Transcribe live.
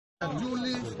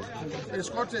duly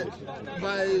escorted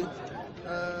by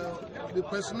the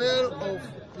personnel of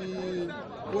the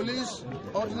Police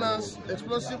Ordnance,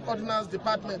 Explosive Ordnance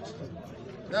Department.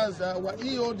 That's our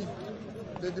EOD,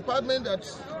 the department that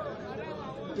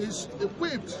is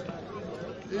equipped,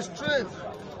 is trained,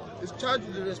 is charged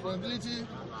with the responsibility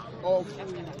of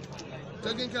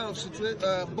taking care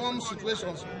of bomb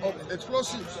situations, of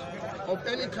explosives of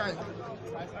any kind.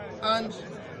 And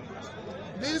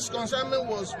this consignment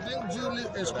was being duly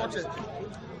escorted.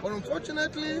 But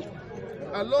unfortunately,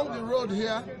 along the road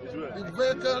here, the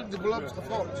vehicle developed a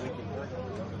fault.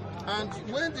 And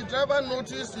when the driver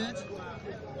noticed it,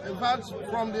 in fact,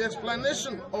 from the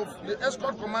explanation of the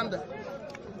escort commander,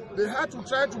 they had to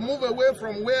try to move away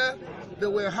from where there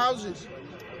were houses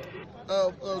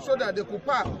so that they could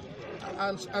park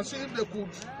and see if they could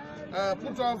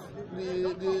put off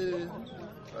the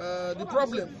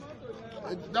problem.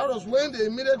 That was when they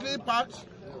immediately parked,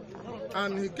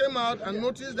 and he came out and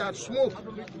noticed that smoke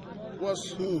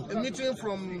was emitting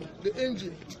from the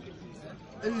engine.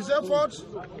 In his effort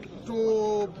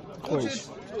to put it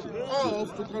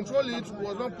off, to control it,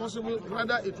 was not possible,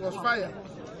 rather it was fire.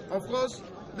 Of course,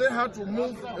 they had to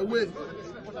move away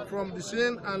from the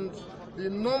scene, and the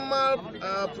normal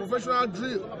professional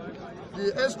drill,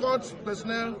 the escort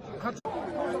personnel had to...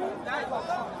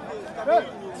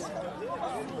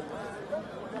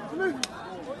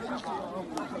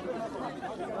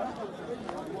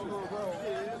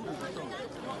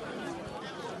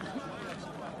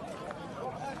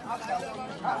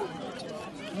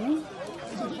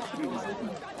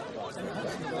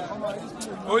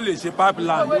 ó lè ṣe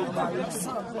pipeline.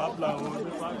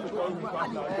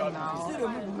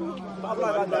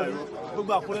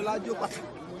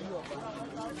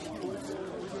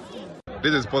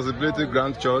 This is Possibility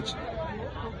Grand Church.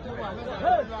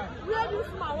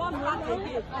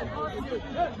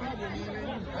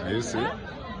 You see?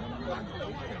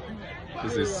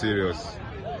 This is serious.